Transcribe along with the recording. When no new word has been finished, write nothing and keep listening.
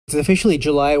It's officially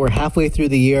July. We're halfway through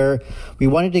the year. We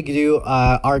wanted to do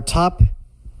our top,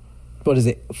 what is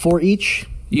it, 4 each?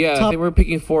 Yeah, I think we're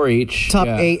picking 4 each. Top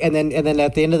 8, and then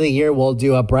at the end of the year, we'll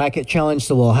do a bracket challenge.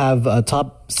 So we'll have a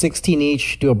top 16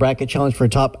 each, do a bracket challenge for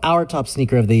our top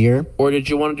sneaker of the year. Or did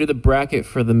you want to do the bracket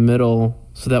for the middle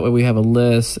so that way we have a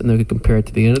list and then we can compare it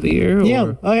to the end of the year?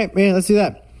 Yeah, okay, yeah, let's do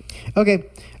that. Okay,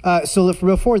 so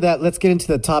before that, let's get into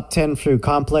the top 10 through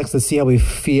Complex. Let's see how we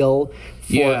feel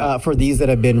for these that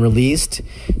have been released.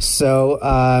 So,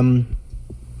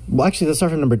 well, actually, let's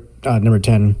start from number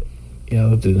 10. Yeah,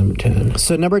 let's do number 10.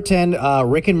 So number 10,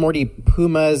 Rick and Morty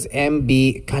Pumas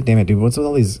MB. God damn it, dude. What's with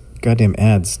all these goddamn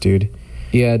ads, dude?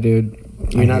 Yeah, dude.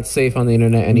 You're not safe on the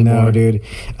internet anymore. No, dude.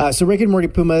 So Rick and Morty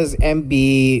Pumas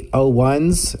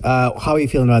MB01s. How are you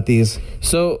feeling about these?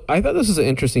 So I thought this was an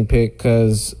interesting pick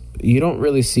because you don't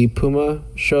really see Puma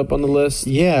show up on the list.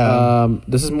 Yeah.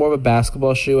 This is more of a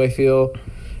basketball shoe, I feel.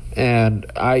 And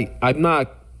I'm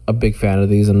not a big fan of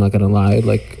these. I'm not gonna lie.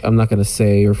 Like, I'm not gonna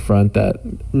say or front that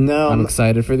I'm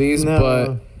excited for these. No.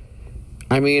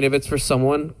 But I mean, if it's for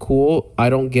someone, cool. I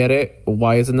don't get it.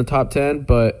 Why is it in the top 10?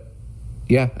 But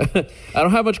yeah, I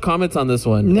don't have much comments on this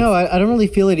one. No, I don't really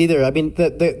feel it either. I mean,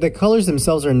 the colors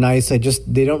themselves are nice.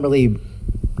 They don't really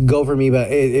go for me.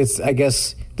 But it's I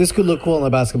guess this could look cool on the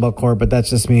basketball court. But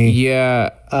that's just me. Yeah.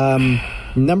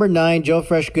 Number 9, Joe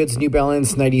Freshgoods New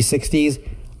Balance 9060s.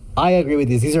 I agree with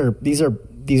these.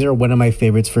 These are one of my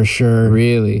favorites for sure.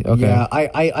 Really? Okay. Yeah,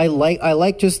 I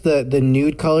like just the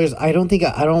nude colors. I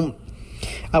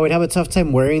would have a tough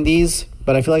time wearing these,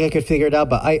 but I feel like I could figure it out.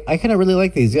 But I kind of really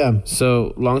like these, yeah.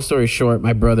 So, long story short,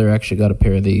 my brother actually got a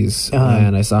pair of these,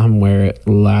 and I saw him wear it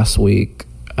last week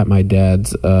at my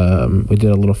dad's. We did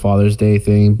a little Father's Day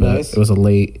thing, but nice. It was a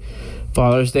late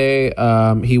Father's Day.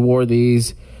 He wore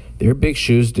these. They're big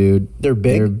shoes, dude. They're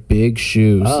big? They're big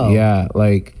shoes. Oh. Yeah,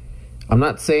 like, I'm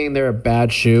not saying they're a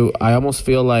bad shoe. I almost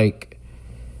feel like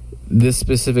this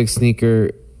specific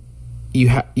sneaker,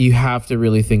 you have to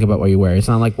really think about what you wear. It's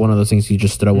not like one of those things you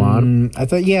just throw on. I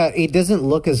thought, yeah, it doesn't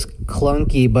look as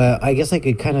clunky, but I guess I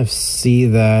could kind of see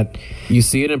that. You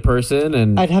see it in person,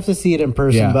 and I'd have to see it in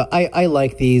person, Yeah. but I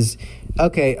like these.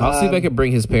 Okay, I'll see if I could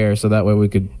bring his pair so that way we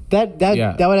could. that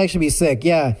would actually be sick.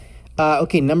 Yeah.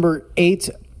 Okay, number 8.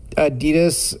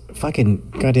 Adidas,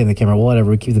 fucking goddamn the camera, whatever.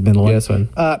 We keep the middle one. Yeah, that's fine.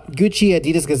 Gucci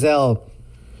Adidas Gazelle.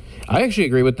 I actually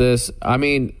agree with this. I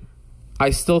mean,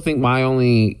 I still think my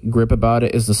only grip about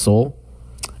it is the sole.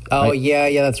 Oh, yeah,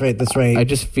 that's right. I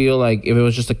just feel like if it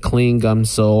was just a clean gum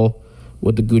sole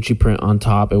with the Gucci print on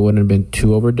top, it wouldn't have been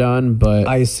too overdone. But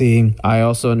I see. I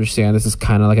also understand this is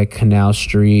kind of like a Canal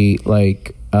Street,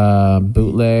 like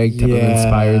bootleg type of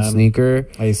inspired sneaker.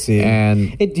 I see.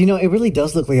 And it really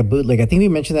does look like a bootleg. I think we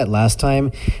mentioned that last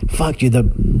time. Fuck, dude, the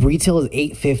retail is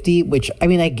 $850, which, I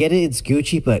mean, I get it, it's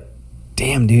Gucci, but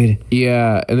damn, dude.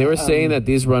 yeah, and they were saying that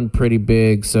these run pretty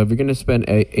big. So if you're gonna spend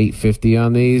 $850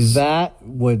 on these, That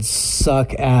would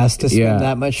suck ass to spend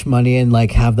that much money and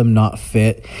like have them not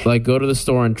fit. like, go to the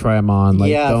store and try them on.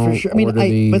 Like, Yeah, don't for sure. I mean, order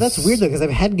these. but that's weird though, because I've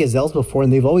had Gazelles before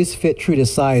and they've always fit true to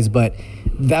size, but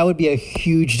that would be a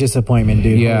huge disappointment,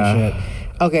 dude. Yeah. Holy shit.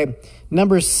 Okay,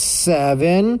 number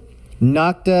 7,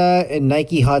 Nocta and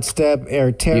Nike Hot Step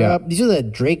Air Terra. Yeah. These are the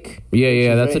Drake.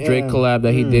 Yeah, that's right? a Drake Yeah. collab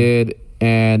that he did.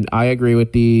 And I agree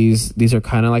with these. These are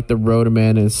kind of like the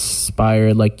Roadman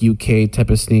inspired, like UK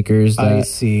type of sneakers that I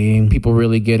see. people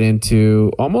really get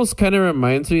into. Almost kind of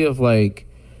reminds me of, like,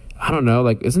 I don't know,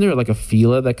 like, isn't there like a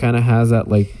Fila that kind of has that,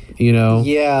 like, you know?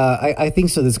 Yeah, I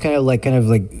think so. There's kind of like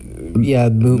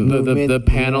the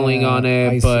paneling on it,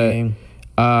 I but see.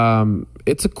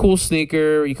 it's a cool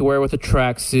sneaker. You can wear it with a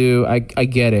tracksuit. I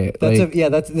get it.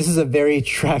 This is a very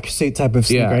tracksuit type of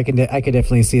sneaker. Yeah. I could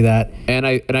definitely see that. And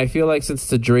I feel like since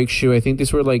it's a Drake shoe, I think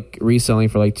these were like reselling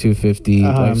for like $250,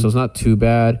 like, so it's not too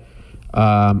bad.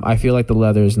 I feel like the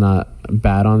leather is not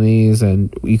bad on these,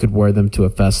 and you could wear them to a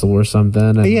festival or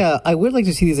something. And Yeah, I would like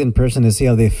to see these in person to see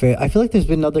how they fit. I feel like there's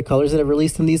been other colors that have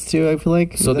released in these too. I feel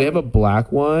like so they have a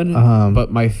black one,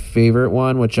 but my favorite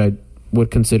one, which I would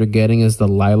consider getting, is the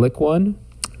lilac one.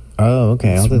 Oh,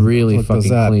 okay. It's really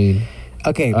fucking clean.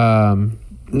 Okay,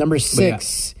 number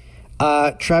 6.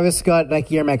 Travis Scott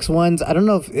Nike Air Max 1s. I don't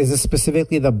know is this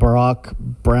specifically the Barack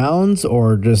Browns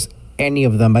or just any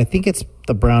of them. I think it's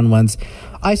the brown ones.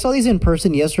 I saw these in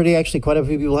person yesterday. Actually, quite a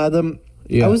few people had them.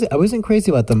 Yeah. I wasn't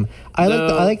crazy about them. I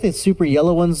like the super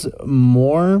yellow ones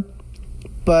more,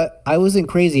 but I wasn't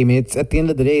crazy. I mean, it's at the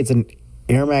end of the day, it's an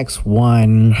Air Max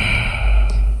 1.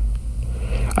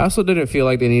 I also didn't feel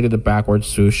like they needed the backward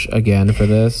swoosh again for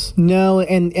this. No,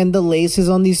 and the laces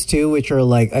on these two, which are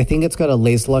like, I think it's got a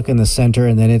lace lock in the center,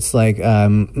 and then it's like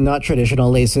not traditional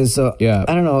laces. So yeah,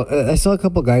 I don't know. I saw a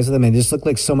couple guys with them, and it just looked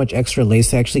like so much extra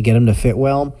lace to actually get them to fit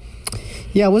well.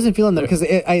 Yeah, I wasn't feeling them because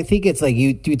I think it's like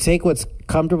you take what's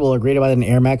comfortable or great about an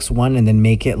Air Max 1 and then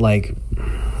make it like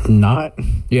not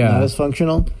as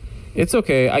functional. It's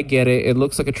okay. I get it. It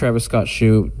looks like a Travis Scott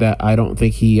shoe that I don't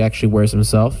think he actually wears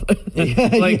himself.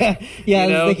 Yeah. You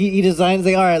know, like he designs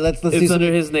like, all right, let's it's do some,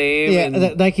 under his name.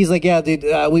 Yeah, Nike's like, yeah, dude,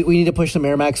 we need to push some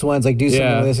Air Max 1s. Like, do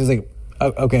something with this. He's like,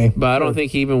 okay. But I don't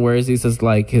think he even wears these as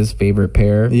like his favorite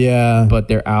pair. Yeah. But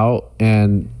they're out,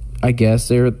 and I guess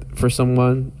they're for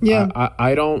someone. Yeah.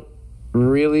 I don't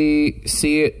really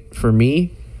see it for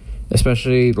me.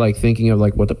 Especially like thinking of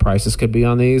like what the prices could be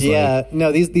on these. Yeah, like,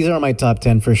 no, these are my top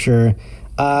 10 for sure.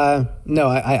 No,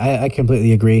 I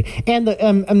completely agree, and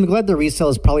I'm glad the resale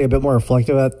is probably a bit more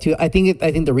reflective of that too. I think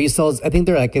the resales, I think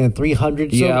they're like in the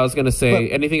 300. Yeah, I was gonna say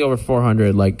anything over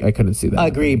 400. Like I couldn't see that. I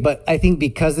agree, but I think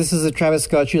because this is a Travis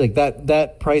Scott shoe, like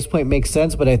that price point makes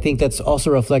sense. But I think that's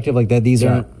also reflective, like that these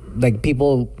aren't like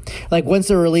people like once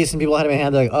they're released and people had them in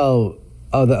hand, they're like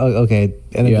okay,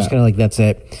 and they're just kind of like that's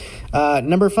it.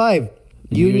 Number 5,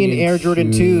 Union Air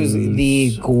Jordan 2s,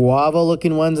 the guava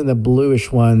looking ones and the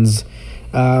bluish ones.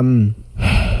 Well,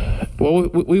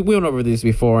 we went over these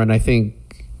before, and I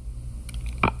think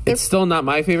it's still not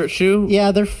my favorite shoe.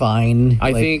 Yeah, they're fine.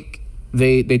 I think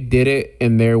they did it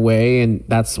in their way, and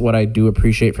that's what I do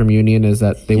appreciate from Union is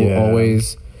that they will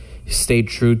always stay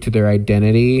true to their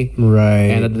identity. Right.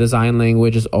 And the design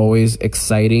language is always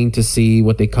exciting to see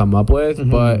what they come up with. Mm-hmm.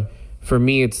 But for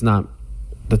me, it's not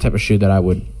the type of shoe that I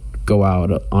would go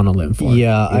out on a limb for.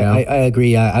 Yeah, I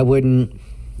agree. I wasn't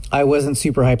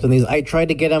super hyped on these. I tried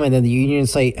to get them, and then the Union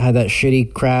site had that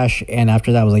shitty crash, and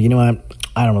after that I was like, you know what?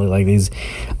 I don't really like these.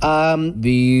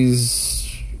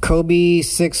 These Kobe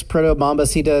 6 Proto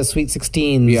Mambacita Sweet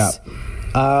 16s. Yeah.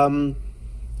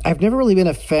 I've never really been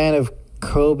a fan of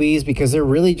Kobe's because they're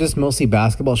really just mostly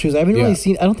basketball shoes. I haven't really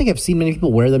seen. I don't think I've seen many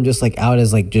people wear them just like out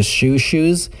as like just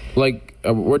shoes. Like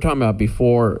we're talking about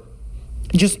before.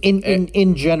 Just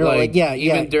in general, like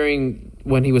even during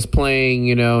when he was playing,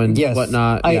 you know, and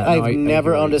whatnot. I've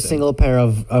never owned a single pair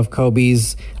of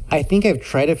Kobe's. I think I've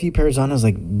tried a few pairs on. I was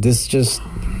like, this just.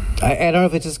 I don't know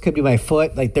if it just could be my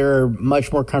foot. Like there are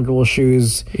much more comfortable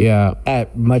shoes. Yeah.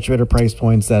 At much better price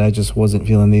points that I just wasn't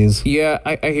feeling these. Yeah,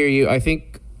 I hear you. I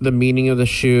think the meaning of the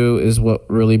shoe is what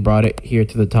really brought it here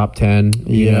to the top 10.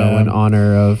 You know, in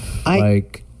honor of his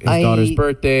daughter's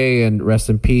birthday and rest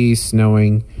in peace,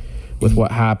 knowing. With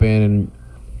what happened,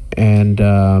 and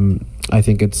I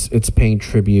think it's paying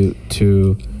tribute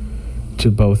to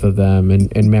both of them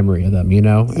and in memory of them, you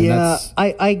know. And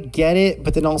I get it,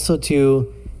 but then also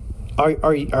to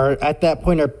are at that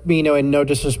point are in no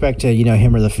disrespect to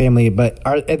him or the family, but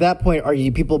at that point are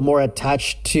you people more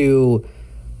attached to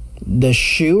the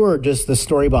shoe or just the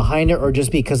story behind it, or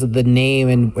just because of the name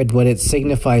and what it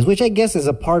signifies, which I guess is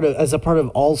a part of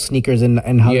all sneakers and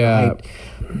how they're hyped,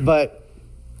 but.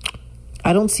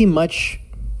 I don't see much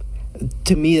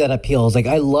to me that appeals. Like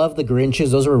I love the Grinches;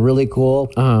 those were really cool.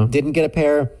 Didn't get a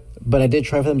pair, but I did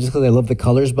try for them just because I love the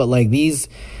colors. But like these,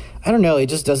 I don't know. It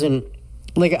just doesn't.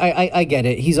 Like I get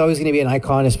it. He's always going to be an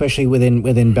icon, especially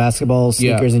within basketball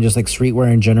sneakers and just like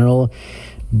streetwear in general.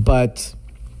 But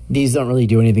these don't really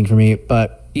do anything for me.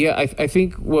 But yeah, I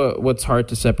think what's hard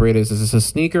to separate is this a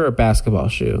sneaker or a basketball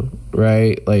shoe,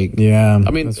 right? Like, I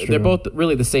mean, they're both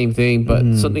really the same thing,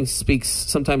 but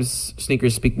sometimes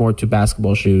sneakers speak more to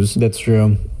basketball shoes. That's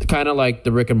true. Kind of like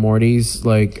the Rick and Morty's.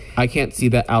 Like, I can't see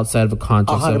that outside of a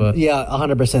context of a... Yeah,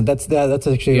 100%. That's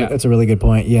actually, that's a really good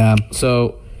point, yeah.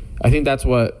 So, I think that's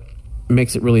what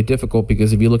makes it really difficult,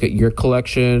 because if you look at your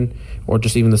collection or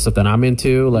just even the stuff that I'm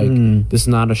into, like this is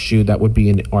not a shoe that would be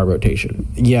in our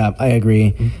rotation. Yeah, I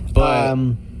agree. But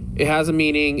it has a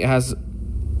meaning, it has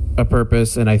a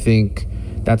purpose, and I think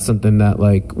that's something that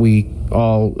like we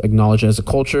all acknowledge as a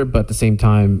culture, but at the same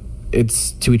time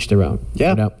it's to each their own. Yeah.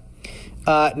 You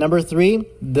know? Number 3,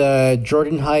 the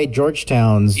Jordan High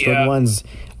Georgetowns. Jordan 1s.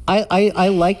 I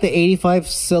like the 85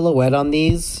 silhouette on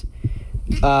these.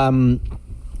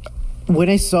 When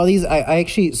I saw these,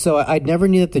 I never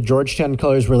knew that the Georgetown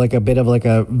colors were like a bit of like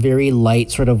a very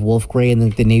light sort of wolf gray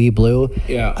and the navy blue.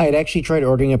 Yeah. I had actually tried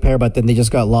ordering a pair, but then they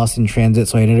just got lost in transit,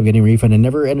 so I ended up getting a refund and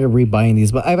never ended up rebuying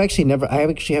these. But I actually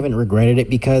haven't regretted it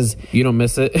because... You don't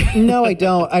miss it? No, I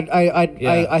don't.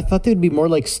 I thought they would be more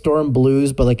like storm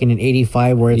blues, but like in an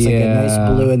 85 where it's like a nice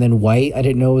blue and then white. I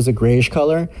didn't know it was a grayish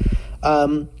color.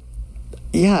 I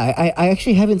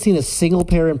actually haven't seen a single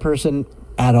pair in person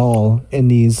at all in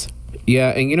these. Yeah,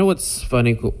 and you know what's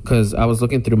funny? Because I was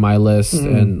looking through my list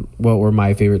and what were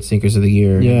my favorite sneakers of the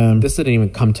year. Yeah. This didn't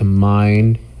even come to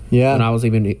mind. Yeah. When I was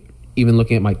even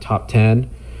looking at my top 10.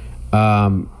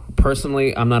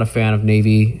 Personally, I'm not a fan of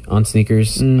navy on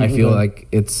sneakers. I feel like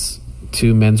it's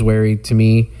too mensweary to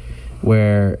me,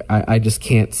 where I just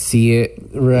can't see it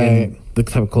in the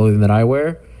type of clothing that I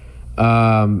wear.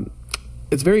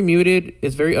 It's very muted.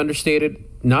 It's very understated.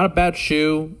 Not a bad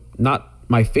shoe. Not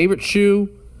my favorite shoe.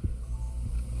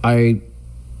 I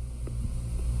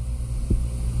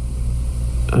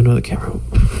know the camera.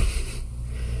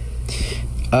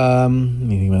 Let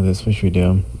me think about this. What should we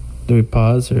do? Do we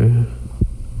pause or?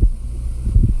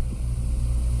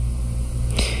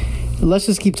 Let's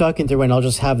just keep talking through, and I'll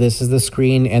just have this as the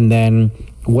screen, and then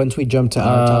once we jump to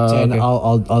our top 10, okay.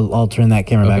 I'll turn that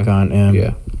camera back on.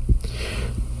 Yeah.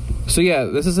 So yeah,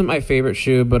 this isn't my favorite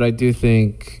shoe, but I do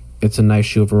think it's a nice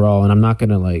shoe overall, and I'm not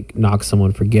gonna like knock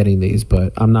someone for getting these,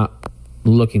 but I'm not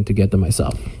looking to get them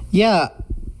myself. Yeah,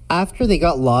 after they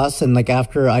got lost, and like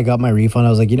after I got my refund, I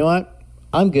was like, you know what,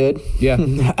 I'm good. Yeah,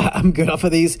 I'm good off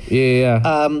of these.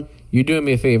 Yeah. You're doing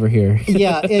me a favor here.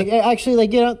 Yeah, actually,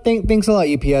 like, you know, thanks a lot,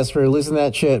 UPS, for losing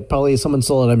that shit. Probably someone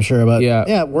sold it, I'm sure, but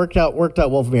yeah, worked out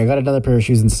well for me. I got another pair of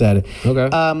shoes instead.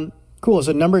 Okay. Cool.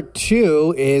 So number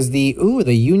 2 is the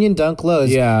Union Dunk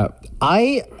Lows. Yeah.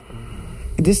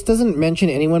 This doesn't mention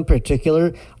anyone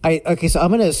particular. So I'm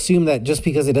going to assume that just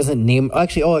because it doesn't name...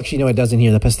 Actually, no, it doesn't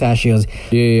here. The pistachios.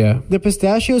 Yeah. The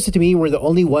pistachios, to me, were the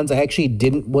only ones I actually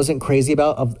wasn't crazy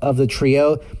about of the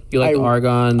trio. You like the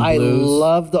Argon Blues? I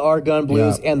love the Argon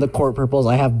Blues and the Court Purples.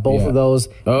 I have both of those.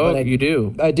 Oh, you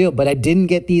do? I do, but I didn't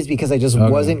get these because I just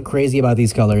wasn't crazy about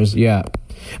these colors. Yeah.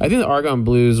 I think the Argon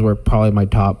Blues were probably my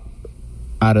top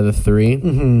out of the 3.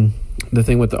 Mm-hmm. The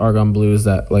thing with the Argon Blue is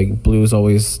that, like, blue is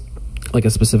always... like a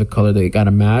specific color that you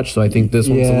gotta match, so I think this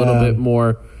one's a little bit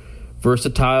more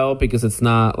versatile because it's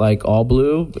not like all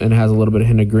blue and it has a little bit of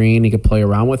hint of green. You can play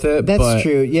around with it. That's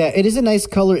true. Yeah, it is a nice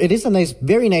color. It is a nice,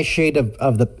 very nice shade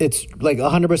of the. It's like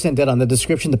 100% dead on the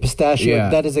description. The pistachio. Yeah.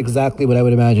 That is exactly what I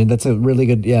would imagine. That's a really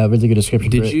good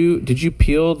description. Did you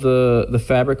peel the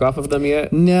fabric off of them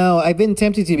yet? No, I've been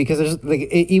tempted to because there's like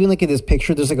even like in this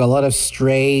picture, there's like a lot of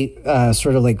stray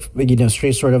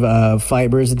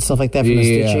fibers and stuff like that from the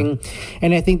stitching,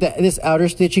 and I think that this outer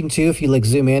stitching too. If you like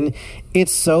zoom in,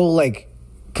 it's so like.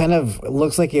 Kind of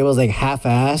looks like it was like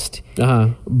half-assed,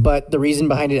 but the reason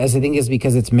behind it, as I think, is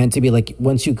because it's meant to be like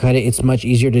once you cut it, it's much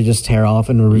easier to just tear off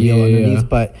and reveal underneath.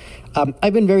 But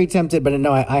I've been very tempted, but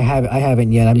no, I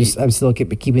haven't yet. I'm still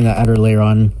keeping that outer layer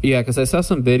on. Yeah, because I saw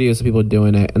some videos of people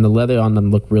doing it, and the leather on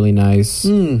them looked really nice.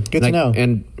 Good to know.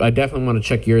 And I definitely want to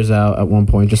check yours out at one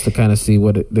point just to kind of see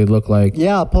what they look like.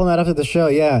 Yeah, I'll pull them out after the show.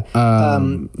 Yeah,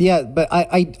 but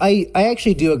I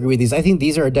actually do agree with these. I think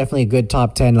these are definitely a good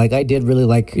top 10. Like I did really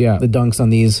like the dunks on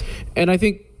these, and I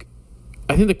think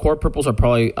the Court Purples are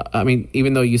probably. I mean,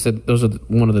 even though you said those are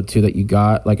one of the 2 that you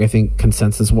got, like I think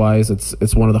consensus wise,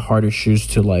 it's one of the hardest shoes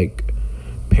to like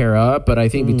pair up. But I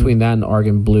think between that and the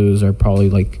Argon Blues are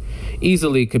probably like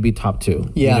easily could be top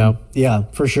 2. Yeah, you know? Yeah,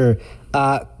 for sure.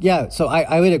 So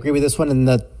I would agree with this one. And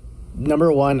the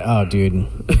number 1, oh dude,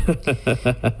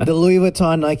 the Louis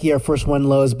Vuitton Nike Air Force 1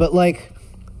 lows, but like.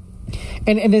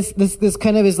 And this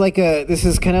kind of is like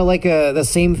the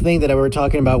same thing that I were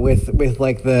talking about with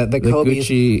like the Kobe's.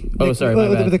 Gucci. Oh, sorry, my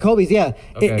bad. The Kobe's, yeah.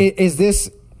 Okay. Is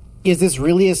this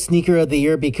really a sneaker of the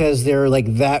year because they're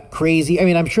like that crazy? I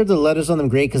mean, I'm sure the leather's on them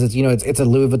great because it's a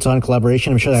Louis Vuitton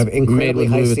collaboration. I'm sure they have incredibly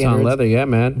high Louis standards. Vuitton leather, yeah,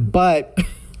 man. But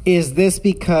is this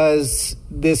because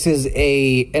this is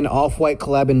an Off-White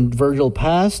collab in Virgil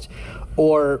past,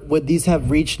 or would these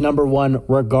have reached number 1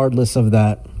 regardless of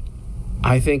that?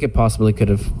 I think it possibly could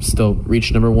have still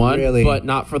reached number 1, really? But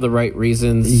not for the right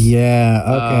reasons. Yeah,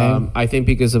 okay. I think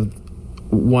because of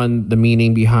the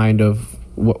meaning behind of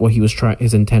what he was trying,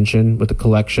 his intention with the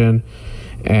collection,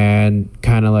 and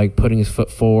kind of like putting his foot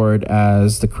forward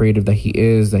as the creative that he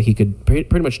is, that he could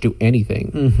pretty much do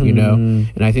anything, you know.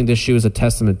 And I think this shoe is a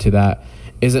testament to that.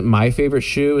 Is it my favorite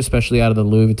shoe, especially out of the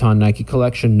Louis Vuitton Nike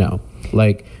collection? No.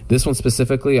 Like this one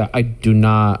specifically, I'm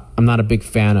not a big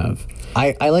fan of.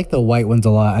 I like the white ones a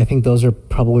lot. I think those are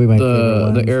probably my favorite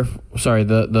ones.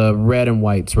 The red and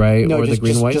whites, right? No, or just, the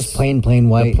green whites? Just plain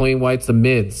white. The plain whites, the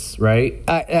mids, right?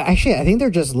 Actually, I think they're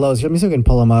just lows. Let me see if I can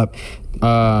pull them up.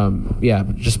 Yeah,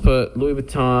 just put Louis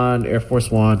Vuitton Air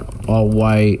Force 1, all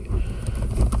white.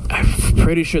 I'm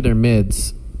pretty sure they're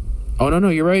mids. Oh, no,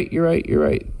 you're right.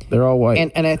 They're all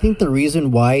white. And I think the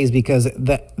reason why is because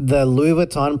the Louis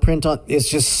Vuitton print on is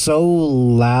just so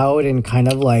loud and kind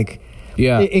of like...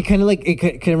 Yeah, it kind of like it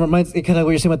kind of reminds it kind of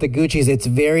what you're saying about the Gucci's. It's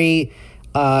very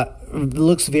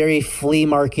looks very flea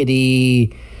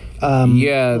markety.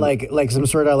 Like some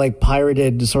sort of like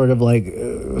pirated sort of like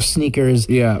sneakers.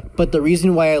 Yeah. But the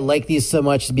reason why I like these so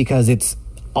much is because it's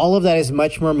all of that is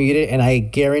much more muted, and I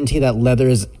guarantee that leather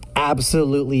is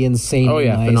absolutely insane. Oh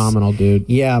yeah, nice. phenomenal, dude.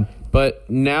 Yeah. But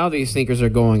now these sneakers are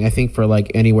going, I think, for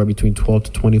like anywhere between 12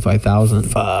 to 25,000.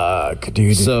 Fuck,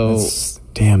 dude. So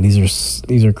damn, these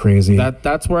are crazy.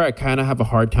 That's where I kind of have a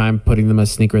hard time putting them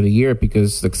as sneaker of the year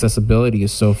because the accessibility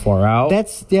is so far out.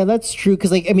 That's true.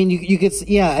 Because like I mean, you could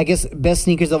I guess best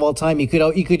sneakers of all time. You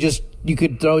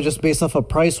could throw just based off of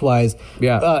price wise.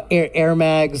 Yeah. Air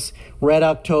Mags, Red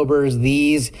Octobers,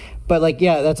 these. But like,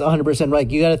 yeah, that's 100% right.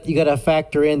 You gotta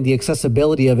factor in the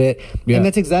accessibility of it, and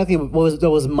that's exactly what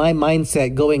was my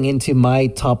mindset going into my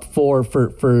top 4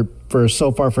 for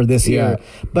so far for this year.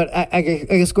 But I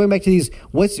guess going back to these,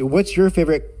 what's your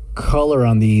favorite color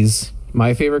on these?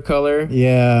 My favorite color?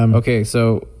 Yeah. Okay,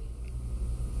 so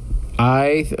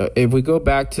if we go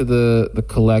back to the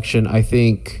collection, I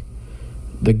think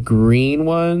the green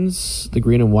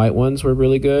and white ones were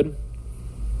really good.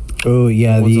 Oh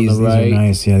yeah, these are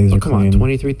nice. Yeah, these are come on,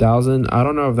 23,000. I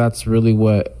don't know if that's really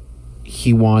what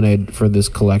he wanted for this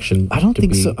collection. I don't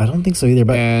think so. I don't think so either.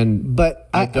 But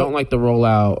I don't like the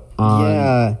rollout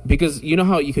on because you know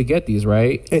how you could get these,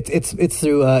 right? It's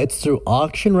through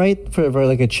auction, right? For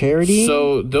like a charity.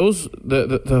 So those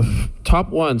the top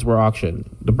ones were auction.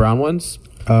 The brown ones.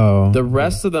 Oh. The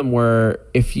rest of them were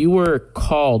if you were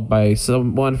called by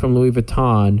someone from Louis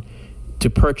Vuitton to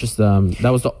purchase them,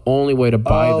 that was the only way to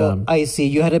buy them. I see.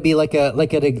 You had to be like a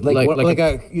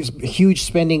huge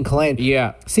spending client.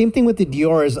 Yeah. Same thing with the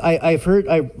Dior's. I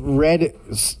read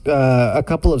a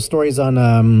couple of stories on.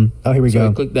 Oh, here we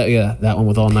go. Click that. Yeah, that one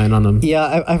with all 9 on them.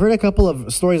 Yeah, I've heard a couple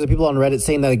of stories of people on Reddit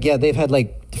saying that like, they've had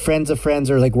like friends of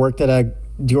friends or like worked at a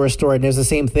Dior store, and there's the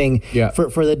same thing. Yeah.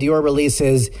 For the Dior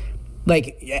releases.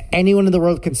 Like anyone in the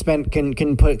world can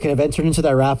have entered into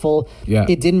that raffle. Yeah,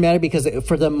 it didn't matter because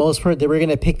for the most part they were going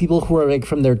to pick people who are like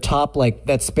from their top, like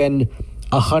that spend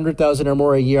 100,000 or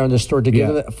more a year on the store to give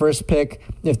them the first pick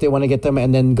if they want to get them,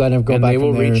 and then go back. And they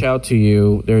will reach out to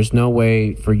you. There's no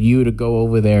way for you to go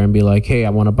over there and be like, "Hey,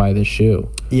 I want to buy this shoe."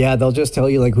 Yeah, they'll just tell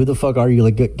you like, "Who the fuck are you?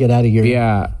 Like, get out of here."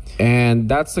 Yeah, and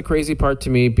that's the crazy part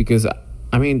to me because,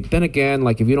 I mean, then again,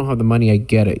 like if you don't have the money, I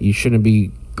get it. You shouldn't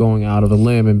be going out of the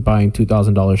limb and buying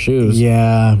 $2,000 shoes.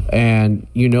 Yeah. And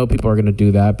people are going to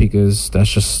do that because that's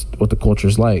just what the culture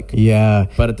is like. Yeah.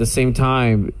 But at the same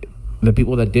time, the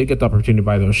people that did get the opportunity to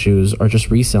buy those shoes are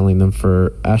just reselling them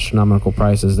for astronomical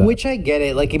prices. Which I get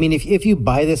it. Like, I mean, if you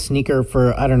buy this sneaker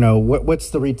for, I don't know, what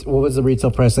was the retail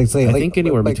price? Like, say, I think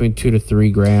anywhere between $2,000 to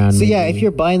 $3,000. So yeah, if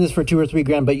you're buying this for $2,000 or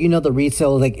 $3,000, but the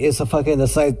retail like is a fucking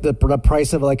the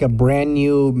price of like a brand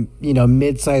new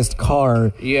mid-sized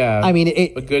car. Yeah, I mean,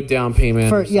 a good down payment.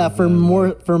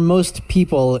 For most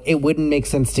people, it wouldn't make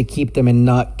sense to keep them and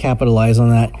not capitalize on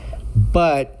that,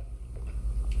 but.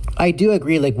 I do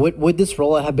agree. Like, would this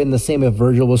rollout have been the same if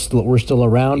Virgil were still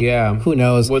around? Yeah. Who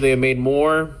knows? Would they have made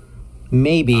more?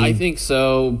 Maybe. I think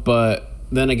so, but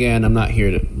then again, I'm not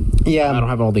here to. Yeah. I don't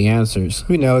have all the answers.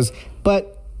 Who knows?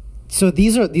 But so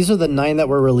these are the 9 that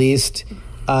were released.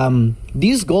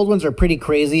 These gold ones are pretty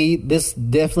crazy. This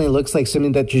definitely looks like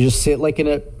something that you just sit like in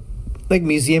a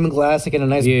museum glass, like in a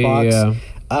nice box.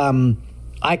 Yeah.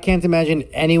 I can't imagine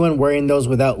anyone wearing those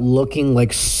without looking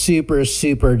like super,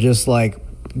 super just like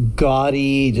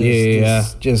gaudy,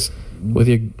 just with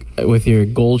your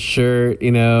gold shirt,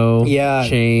 chains,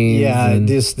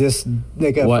 this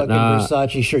like a whatnot.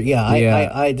 fucking Versace shirt.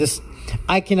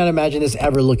 I cannot imagine this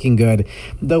ever looking good.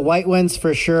 The white ones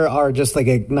for sure are just like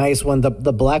a nice one. The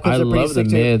black ones are pretty sick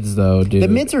too. I love the mids though, dude. The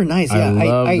mids are nice. Yeah, I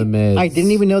love the mids. I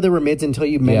didn't even know there were mids until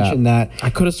you mentioned that. I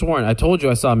could have sworn. I told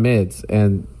you I saw mids,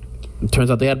 and it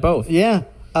turns out they had both. Yeah.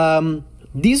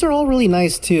 These are all really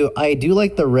nice too. I do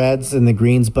like the reds and the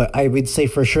greens, but I would say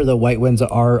for sure the white ones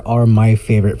are my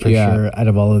favorite for sure out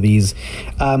of all of these.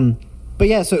 But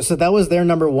yeah, so that was their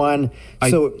number 1.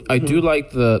 So I do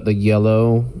like the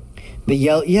yellow. The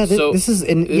yellow, this is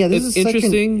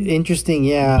interesting. Interesting,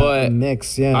 but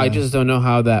mix, yeah. I just don't know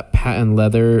how that patent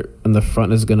leather in the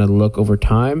front is going to look over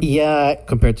time. Yeah,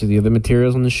 compared to the other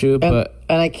materials on the shoe, and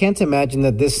I can't imagine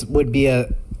that this would be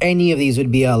any of these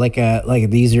would be like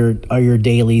these are your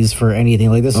dailies for anything.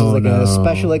 Like this is a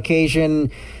special occasion.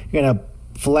 You're gonna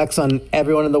flex on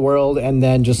everyone in the world, and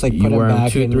then just like put them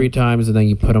back 2-3 times, and then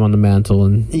you put them on the mantle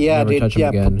and never touch them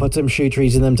again. Put some shoe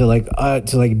trees in them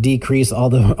to decrease all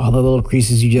the little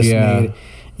creases you just made.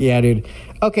 Yeah, dude.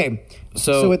 Okay.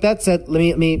 So with that said,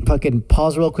 let me fucking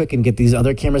pause real quick and get these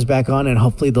other cameras back on, and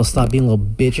hopefully they'll stop being little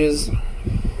bitches.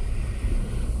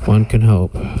 One can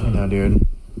hope. I know, dude.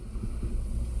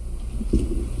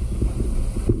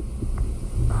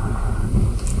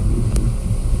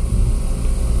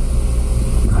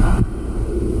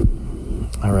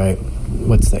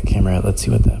 face that camera. Let's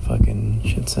see what that fucking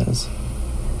shit says.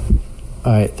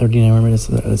 All right, 39 more minutes.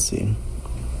 Let's see.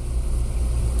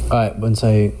 All right, once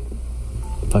I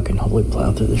fucking hopefully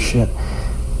plow through this shit.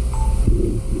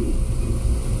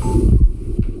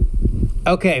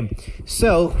 Okay,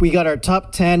 so we got our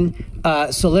top 10.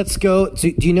 So let's go.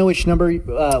 Do you know which number,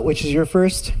 which is your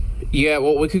first? Yeah,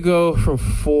 well, we could go from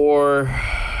 4.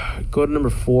 Go to number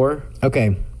 4.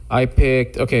 Okay. I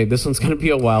picked... Okay, this one's going to be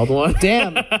a wild one.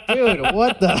 Damn, dude,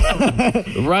 what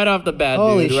the... Right off the bat,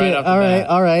 Holy dude. shit. Right off the bat.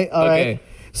 All right. Okay.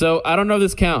 So, I don't know if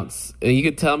this counts. You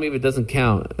could tell me if it doesn't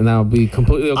count, and I'll be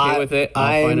completely okay with it.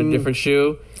 I'll find a different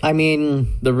shoe. I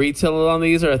mean... The retail on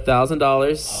these are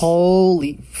 $1,000.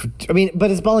 Holy... I mean, but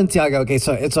it's Balenciaga. Okay,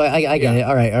 so I get it.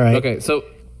 All right. Okay, so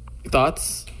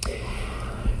thoughts?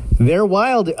 They're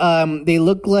wild. They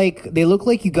look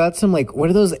like you got some, like,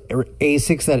 what are those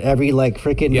Asics that every like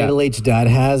freaking middle-aged dad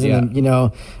has? And then, you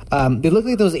know, they look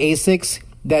like those Asics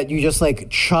that you just like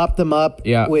chop them up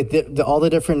with all the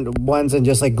different ones and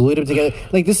just like glued them together.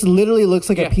 Like this literally looks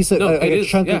like a piece of a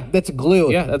chunk of, that's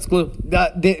glue. Yeah, that's glue.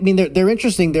 I mean, they're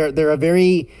interesting. They're a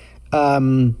very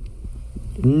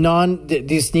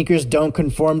these sneakers don't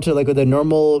conform to like the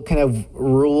normal kind of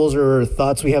rules or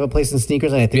thoughts we have in place in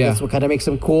sneakers, and I think that's what kind of makes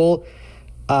them cool.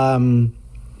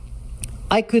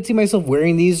 I could see myself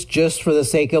wearing these just for the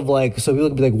sake of like, so people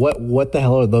could be like, what the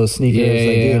hell are those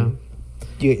sneakers?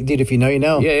 Dude, if you know, you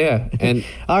know. Yeah. And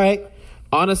all right.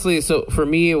 Honestly, so for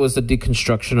me, it was the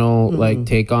deconstructional like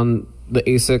take on the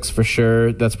Asics for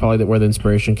sure. That's probably where the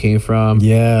inspiration came from.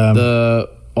 Yeah.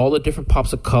 All the different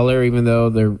pops of color, even though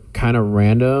they're kind of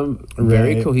random,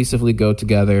 very cohesively go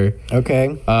together.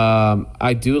 Okay.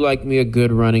 I do like me a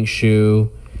good running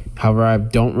shoe. However, I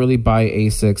don't really buy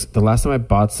Asics. The last time I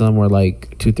bought some were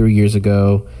like 2-3 years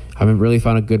ago. I haven't really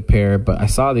found a good pair, but I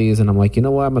saw these and I'm like, you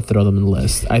know what? I'm gonna throw them in the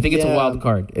list. I think it's a wild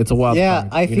card. It's a wild card. Yeah,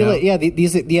 I feel it. Yeah,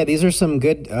 these are some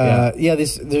good.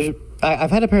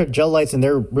 I've had a pair of gel lights and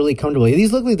they're really comfortable.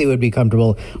 These look like they would be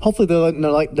comfortable. Hopefully they're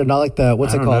not like the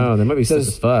what's it called? No, they might be stiff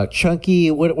as fuck. Chunky.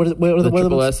 What are the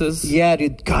triple S's? Yeah,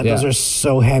 dude. God, those are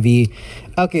so heavy.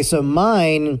 Okay, so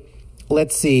mine.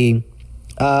 Let's see.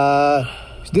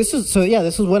 This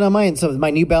was one of mine. So my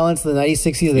New Balance, the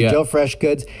 9060s, the Joe Fresh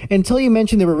goods. Until you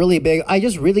mentioned they were really big, I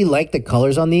just really like the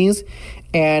colors on these,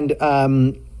 and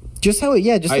just how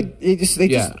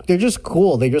they're just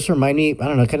cool. They just remind me. I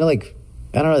don't know.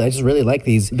 I just really like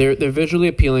these. They're visually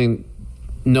appealing.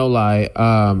 No lie.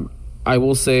 I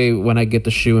will say when I get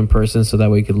the shoe in person, so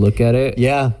that way you could look at it.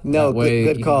 Yeah. No. That way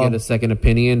good call. You can get a second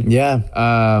opinion.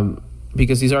 Yeah.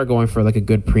 Because these are going for like a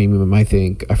good premium, I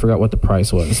think. I forgot what the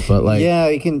price was, but like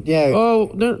you can.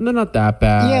 Oh, they're not that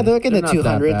bad. Yeah, they're like in the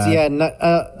 200s.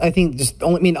 Yeah, I think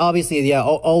obviously,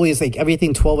 always like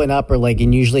everything 12 and up or like,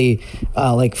 and usually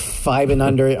like 5 and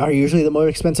under are usually the more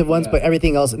expensive ones. But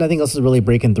nothing else is really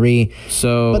breaking 3.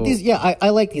 So, but these, I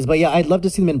like these. But yeah, I'd love to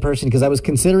see them in person because I was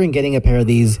considering getting a pair of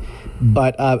these.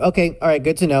 But okay, all right,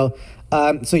 good to know.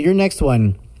 So your next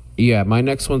one. Yeah, my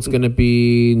next one's going to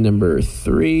be number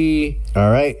 3.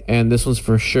 All right. And this one's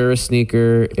for sure a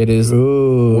sneaker. It is.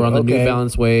 We're on the New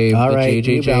Balance wave. All the right.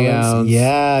 JJJ ounce.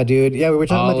 Yeah, dude. Yeah, we were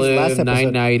talking olive, about this last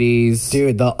episode. 990s.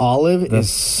 Dude, the olive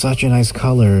is such a nice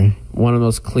color. One of the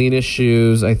most cleanest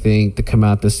shoes, I think, to come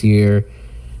out this year.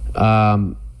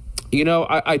 I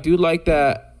do like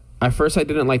that. At first, I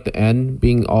didn't like the N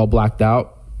being all blacked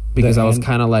out. Because I was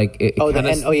kind of like... the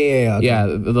end. Oh, yeah. Okay. Yeah,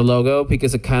 the logo,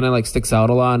 because it kind of like sticks out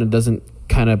a lot and doesn't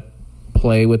kind of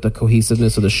play with the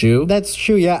cohesiveness of the shoe. That's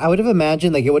true, yeah. I would have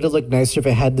imagined like it would have looked nicer if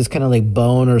it had this kind of like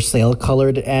bone or sail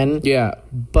colored end. Yeah.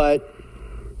 But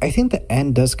I think the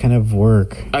end does kind of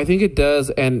work. I think it does,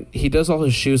 and he does all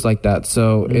his shoes like that.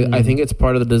 So I think it's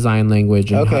part of the design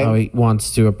language and how he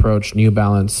wants to approach New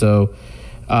Balance. So...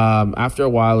 after a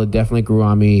while, it definitely grew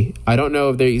on me. I don't know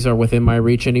if these are within my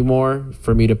reach anymore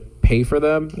for me to pay for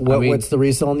them. What's the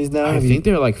resale on these now? I think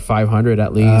they're like $500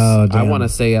 at least. Oh, damn. I want to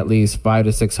say at least $500 to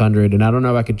 $600, and I don't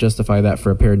know if I could justify that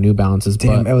for a pair of New Balances.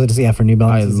 Damn, I was just for New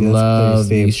Balances. I love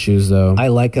these shoes though. I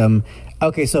like them.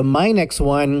 Okay, so my next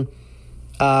one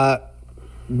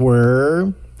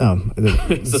were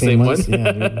the same ones.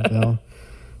 Yeah, dude,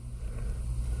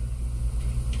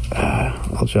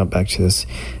 I'll jump back to this.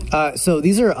 So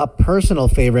these are a personal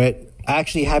favorite. I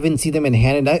actually haven't seen them in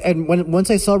hand, and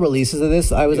once I saw releases of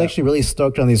this, I was actually really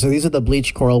stoked on these. So these are the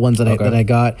bleach coral ones that I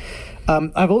got.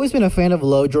 I've always been a fan of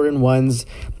low Jordan 1s,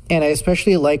 and I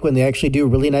especially like when they actually do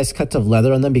really nice cuts of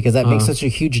leather on them because that makes such a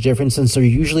huge difference since they're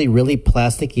usually really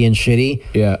plasticky and shitty.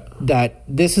 Yeah. That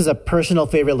this is a personal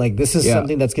favorite. Like this is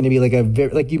something that's going to be like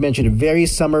like you mentioned, a very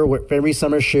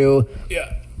summer shoe.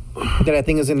 Yeah. that I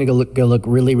think is going to look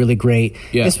really, really great.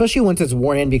 Yeah. Especially once it's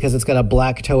worn in, because it's got a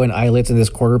black toe and eyelets in this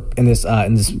panel,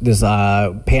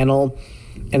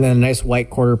 and then a nice white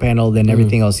quarter panel. Then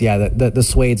everything else, yeah. The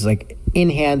suede's like in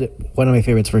hand, one of my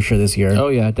favorites for sure this year. Oh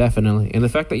yeah, definitely. And the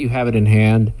fact that you have it in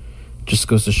hand just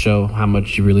goes to show how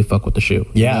much you really fuck with the shoe.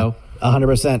 Yeah, you know?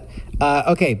 100%.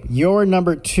 Okay, your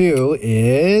number 2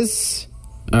 is.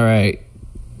 All right.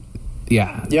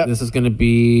 Yeah. Yep. This is going to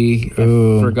be,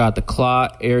 I forgot, the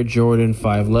Clot Air Jordan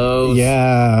 5 Lows.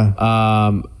 Yeah.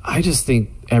 I just think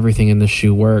everything in the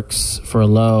shoe works for a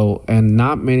low, and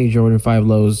not many Jordan 5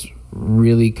 Lows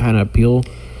really kind of appeal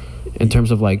in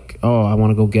terms of like, oh, I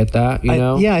want to go get that, you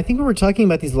know? Yeah, I think we were talking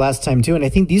about these last time too, and I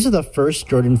think these are the first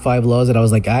Jordan 5 Lows that I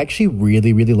was like, I actually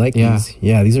really, really like these.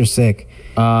 Yeah, these are sick.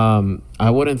 I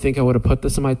wouldn't think I would have put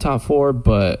this in my top 4,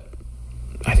 but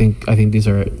I think these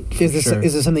are. Is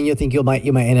this something you think you might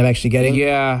end up actually getting?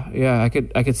 Yeah.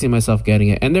 I could see myself getting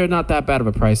it, and they're not that bad of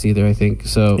a price either. I think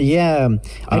so. Yeah,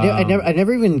 I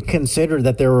never even considered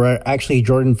that there were actually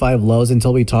Jordan 5 Lows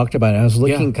until we talked about it. I was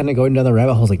looking, kind of going down the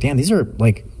rabbit hole. I was like, damn, these are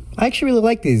like, I actually really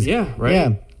like these. Yeah, right.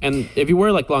 Yeah, and if you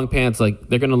wear like long pants, like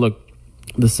they're gonna look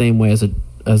the same way as a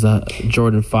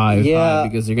Jordan 5,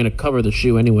 because you're gonna cover the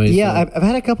shoe anyway. Yeah, so. I've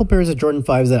had a couple pairs of Jordan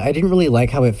 5s that I didn't really like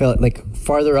how it felt, like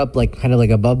farther up, like kind of like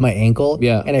above my ankle.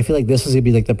 Yeah, and I feel like this is gonna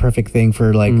be like the perfect thing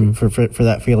for like for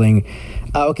that feeling.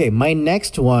 Okay, my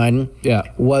next one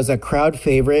was a crowd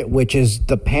favorite, which is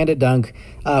the Panda Dunk,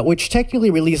 which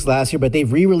technically released last year, but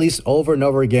they've re-released over and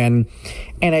over again.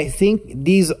 And I think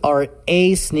these are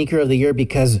a sneaker of the year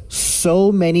because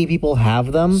so many people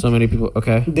have them. So many people,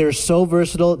 okay. They're so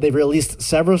versatile. They've released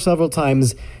several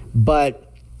times,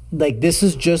 but like this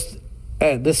is just...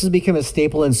 this has become a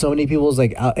staple in so many people's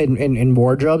like in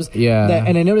wardrobes. Yeah.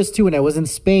 And I noticed too when I was in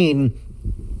Spain,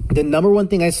 the number one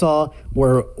thing I saw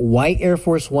were white Air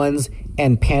Force Ones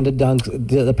and Panda Dunks,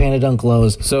 the Panda Dunk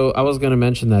lows. So I was going to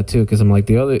mention that too, because I'm like,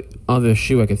 the other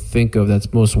shoe I could think of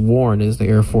that's most worn is the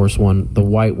Air Force One, the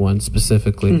white one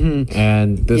specifically. Mm-hmm.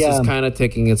 And this is kind of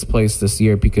taking its place this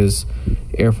year because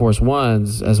Air Force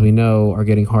Ones, as we know, are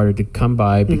getting harder to come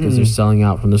by because they're selling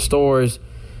out from the stores.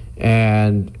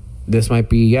 And this might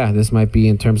be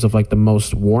in terms of like the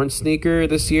most worn sneaker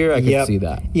this year. I could see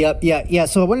that. Yeah.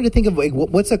 So I wanted to think of like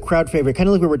what's a crowd favorite, kind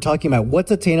of like we were talking about.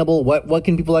 What's attainable? What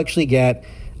can people actually get?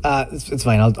 It's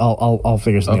fine. I'll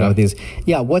figure something out with these.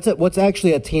 Yeah. What's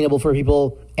actually attainable for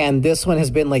people? And this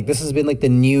has been like the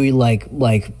new like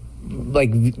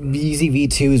Yeezy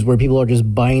V2s where people are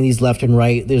just buying these left and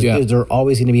right. They're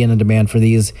always going to be in a demand for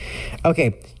these.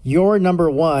 Okay, your number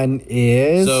 1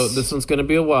 is... So this one's going to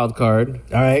be a wild card.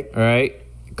 All right.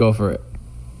 Go for it.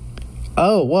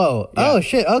 Oh, whoa. Yeah. Oh,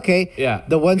 shit. Okay. Yeah.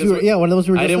 The ones one of those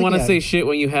we were just I didn't want to at. say shit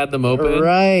when you had them open.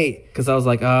 Right. Because I was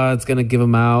like, it's going to give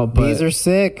them out. But these are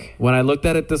sick. When I looked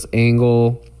at it this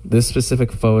angle, this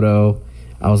specific photo,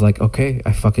 I was like, okay,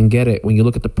 I fucking get it. When you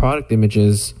look at the product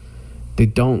images, they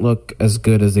don't look as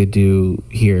good as they do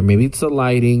here. Maybe it's the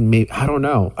lighting. Maybe I don't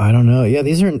know. Yeah,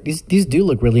 these do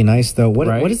look really nice though.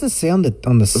 What does this say on the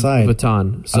side?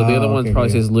 Vuitton. So the other one probably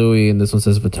says Louis, and this one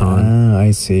says Vuitton.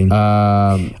 I see.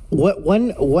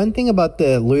 One thing about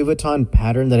the Louis Vuitton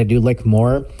pattern that I do like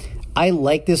more, I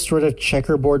like this sort of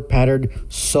checkerboard pattern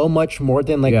so much more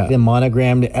than like the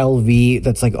monogrammed LV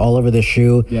that's like all over the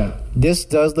shoe. Yeah, this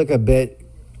does look a bit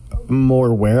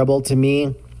more wearable to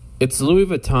me. It's Louis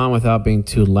Vuitton without being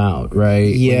too loud,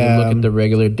 right? Yeah. When you look at the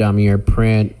regular damier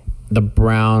print, the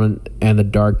brown and the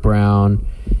dark brown,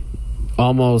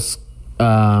 almost,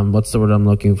 what's the word I'm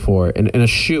looking for? In a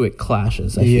shoe, it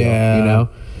clashes, I feel, you know?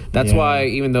 That's why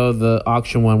even though the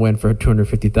auction one went for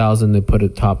 $250,000, they put a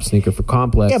top sneaker for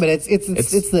Complex. Yeah, but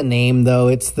it's the name though.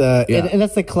 It's the and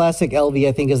that's the classic LV.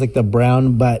 I think is like the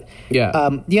brown, but these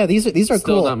are still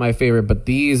cool. Not my favorite, but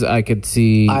these I could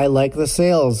see. I like the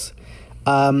sales.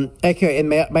 Okay, and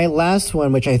my last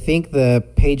one, which I think the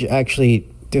page actually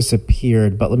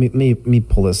disappeared, but let me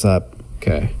pull this up.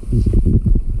 Okay.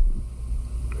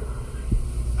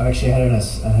 Actually, I had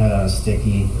it on a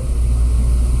sticky.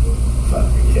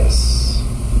 Fuck yes.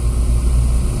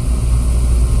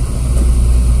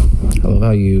 I love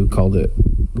how you called it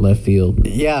left field.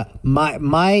 Yeah,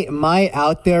 my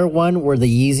out there one were the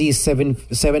Yeezy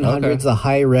 700s, the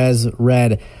high res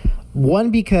red.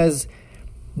 One because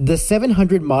the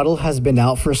 700 model has been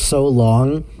out for so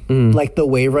long, like the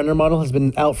Wave Runner model has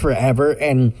been out forever,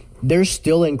 and they're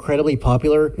still incredibly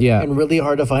popular and really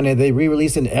hard to find. And they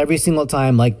re-release it every single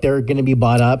time, like they're going to be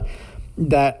bought up.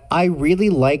 That I really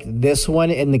like this one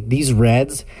and these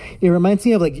reds. It reminds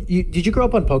me of like, did you grow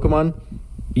up on Pokemon?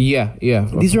 Yeah.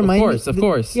 These of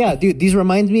course. Yeah, dude, these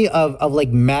reminds me of like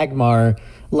Magmar.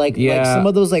 like some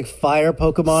of those like fire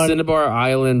Pokemon, Cinnabar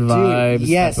Island vibes. Dude,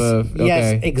 yes,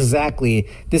 yes, exactly.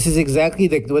 This is exactly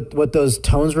what those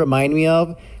tones remind me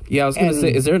of. Yeah, I was gonna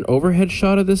say, is there an overhead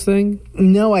shot of this thing?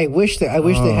 No, I wish they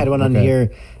had one on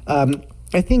here.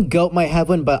 I think Goat might have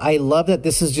one, but I love that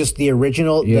this is just the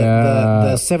original,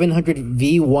 the 700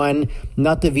 V1,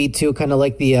 not the V2, kind of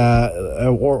like the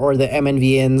or the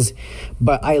MNVNs.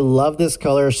 But I love this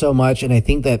color so much, and I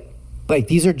think that like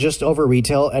these are just over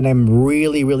retail, and I'm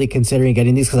really, really considering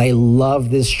getting these because I love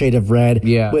this shade of red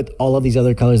with all of these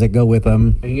other colors that go with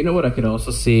them. And you know what I could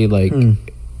also see, like,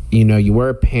 you know, you wear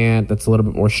a pant that's a little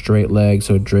bit more straight leg,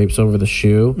 so it drapes over the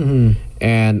shoe,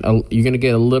 and you're going to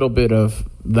get a little bit of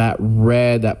that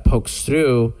red that pokes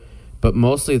through, but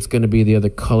mostly it's going to be the other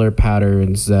color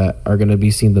patterns that are going to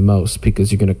be seen the most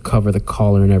because you're going to cover the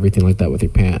collar and everything like that with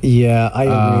your pant. Yeah, I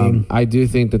agree. I do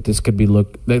think that this could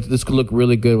look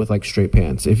really good with like straight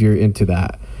pants if you're into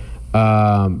that.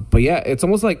 But yeah, it's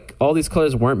almost like all these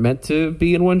colors weren't meant to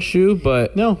be in one shoe,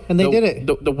 but no, and they did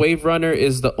it. The Wave Runner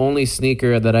is the only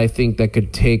sneaker that I think that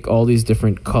could take all these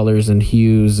different colors and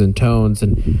hues and tones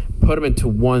and put them into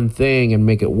one thing and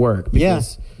make it work.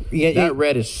 Because that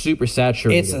red is super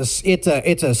saturated.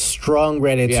 It's a strong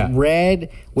red. It's red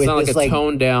with it's not this like a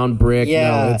toned down brick.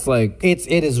 Yeah, no, it's like it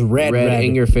is red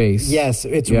in your face. Yes,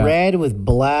 it's red with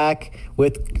black,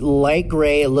 with light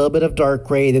gray, a little bit of dark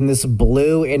gray, then this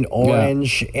blue and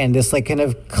orange, and this like kind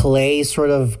of clay sort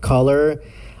of color.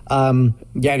 Yeah,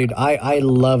 dude, I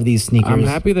love these sneakers. I'm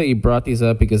happy that you brought these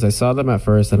up because I saw them at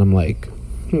first and I'm like,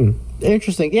 They're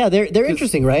interesting. Yeah, they're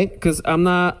interesting, right? Because I'm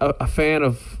not a fan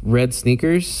of red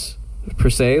sneakers per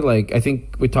se. Like, I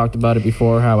think we talked about it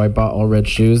before, how I bought all red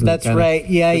shoes. And that's right.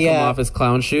 Yeah, they come off as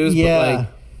clown shoes. Yeah. But like,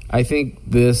 I think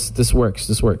this works.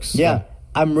 This works. Yeah,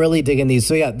 I'm really digging these.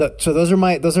 So yeah, so those are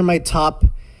my top.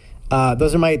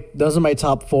 Those are my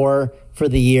top 4 for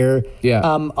the year. Yeah.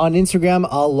 On Instagram,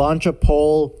 I'll launch a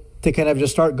poll to kind of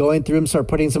just start going through them, start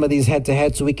putting some of these head to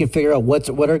head, so we can figure out what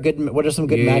are some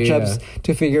good matchups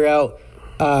to figure out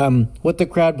what the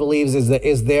crowd believes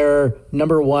is their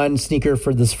number one sneaker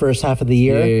for this first half of the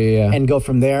year, and go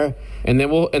from there. And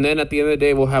then at the end of the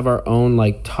day, we'll have our own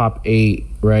like top 8,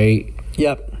 right?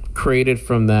 Yep. Created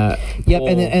from that. Yep,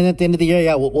 and at the end of the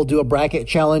year, we'll do a bracket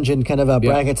challenge and kind of a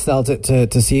bracket style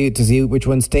to see which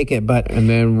ones take it. And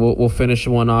then we'll finish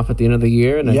one off at the end of the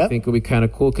year, and I think it'll be kind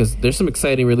of cool because there's some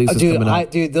exciting releases coming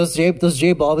up. Dude, those J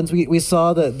Balvins we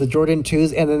saw, the Jordan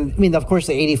 2s, and then I mean of course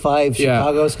the 85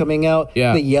 Chicago's coming out.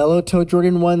 Yeah. The yellow toe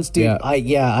Jordan 1s, dude.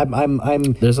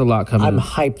 I'm there's a lot coming. I'm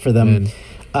hyped for them.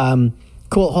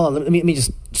 Cool. Hold on, let me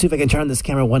just see if I can turn on this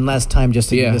camera one last time just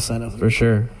to give this sign off. For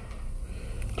sure.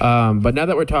 But now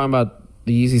that we're talking about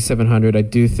the Yeezy 700, I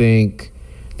do think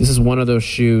this is one of those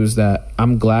shoes that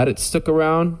I'm glad it stuck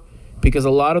around because a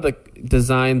lot of the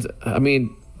designs, I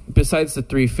mean, besides the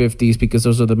 350s, because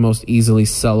those are the most easily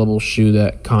sellable shoe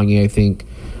that Kanye, I think,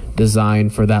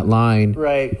 designed for that line.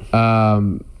 Right.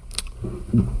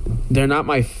 They're not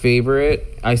my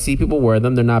favorite. I see people wear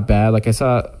them. They're not bad. Like I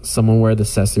saw someone wear the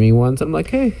Sesame ones. I'm like,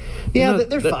 hey.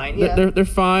 They're fine. They're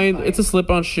fine. It's a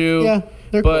slip-on shoe. Yeah,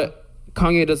 they're cool.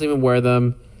 Kanye doesn't even wear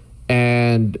them,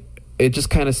 and it just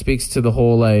kind of speaks to the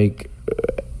whole like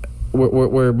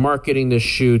we're marketing this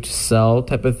shoe to sell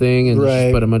type of thing, and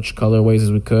just put as much colorways as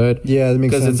we could. Yeah, that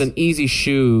makes sense. Because it's an easy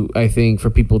shoe, I think, for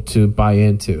people to buy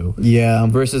into. Yeah.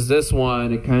 Versus this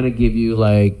one, it kind of give you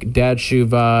like dad shoe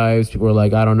vibes. People are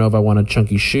like, I don't know if I want a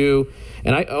chunky shoe.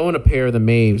 And I own a pair of the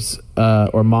Maves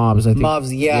or Mobs. I think.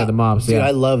 Mobs, yeah. The Mobs. Dude,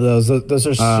 I love those. Those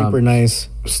are super nice.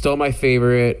 Still my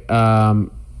favorite.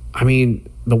 I mean,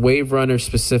 the Wave Runner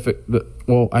specific.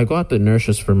 I got the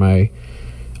Inertias for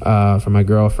my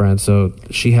girlfriend, so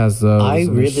she has those.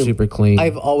 They're super clean.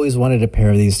 I've always wanted a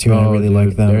pair of these too, and I really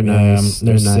like them. They're nice.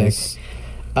 They're nice. sick.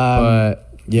 But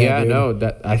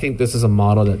I think this is a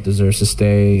model that deserves to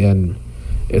stay, and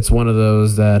it's one of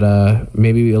those that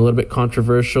maybe a little bit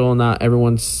controversial, not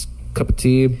everyone's cup of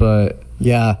tea, but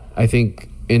I think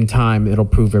in time it'll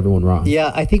prove everyone wrong. Yeah,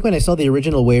 I think when I saw the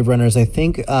original Wave Runners, I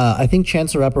think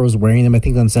Chance the Rapper was wearing them. I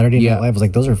think on Saturday Night Live, I was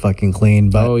like, those are fucking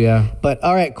clean. But, But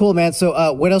all right, cool, man.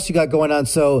 So what else you got going on?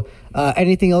 So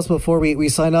anything else before we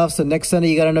sign off? So next Sunday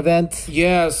you got an event?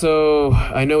 Yeah. So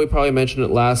I know we probably mentioned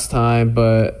it last time,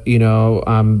 but you know,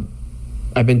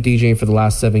 I've been DJing for the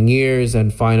last 7 years,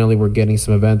 and finally we're getting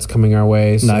some events coming our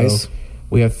way. Nice. So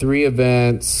we have 3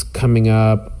 events coming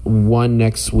up. One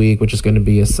next week, which is going to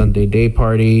be a Sunday day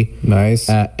party. Nice.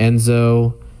 At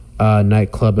Enzo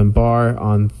Nightclub and Bar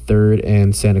on 3rd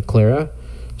and Santa Clara.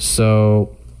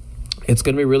 So it's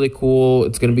going to be really cool.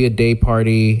 It's going to be a day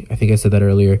party. I think I said that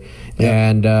earlier. Yeah.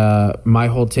 And my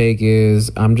whole take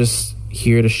is I'm just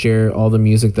here to share all the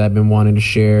music that I've been wanting to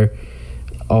share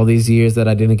all these years that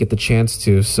I didn't get the chance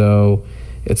to. So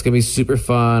it's going to be super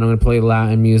fun. I'm going to play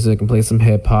Latin music and play some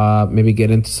hip hop, maybe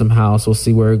get into some house. We'll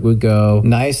see where we go.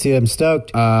 Nice. Yeah, I'm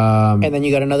stoked. And then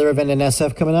you got another event in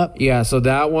SF coming up? Yeah, so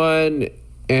that one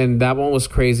was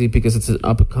crazy because it's an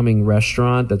up-and-coming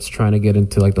restaurant that's trying to get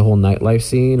into like the whole nightlife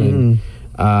scene.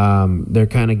 And they're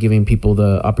kind of giving people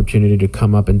the opportunity to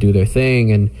come up and do their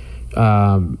thing.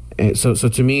 And so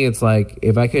to me, it's like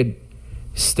if I could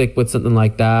stick with something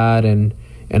like that and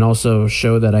also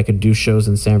show that I could do shows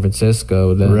in San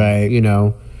Francisco, then, you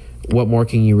know, what more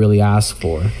can you really ask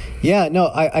for? Yeah, no,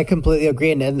 I completely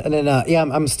agree, and then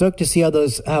I'm stoked to see how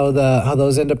those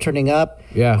end up turning up.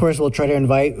 Yeah, of course, we'll try to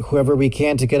invite whoever we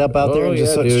can to get up out there and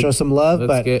just show some love.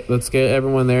 Let's get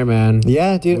everyone there, man.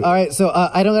 Yeah, dude. All right, so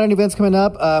I don't got any events coming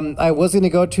up. I was going to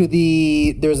go to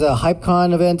there's a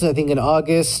HypeCon event I think in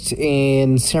August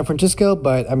in San Francisco,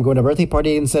 but I'm going to a birthday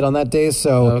party instead on that day.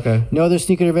 So no other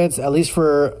sneaker events at least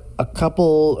for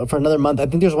another month. I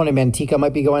think there's one in Manteca I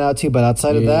might be going out to, but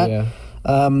outside of that.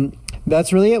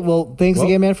 That's really it. Well, thanks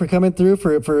again, man, for coming through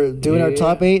for doing our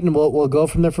top 8, and we'll go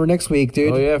from there for next week,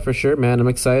 dude. Oh yeah, for sure, man. I'm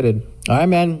excited. All right,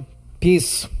 man.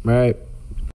 Peace. All right.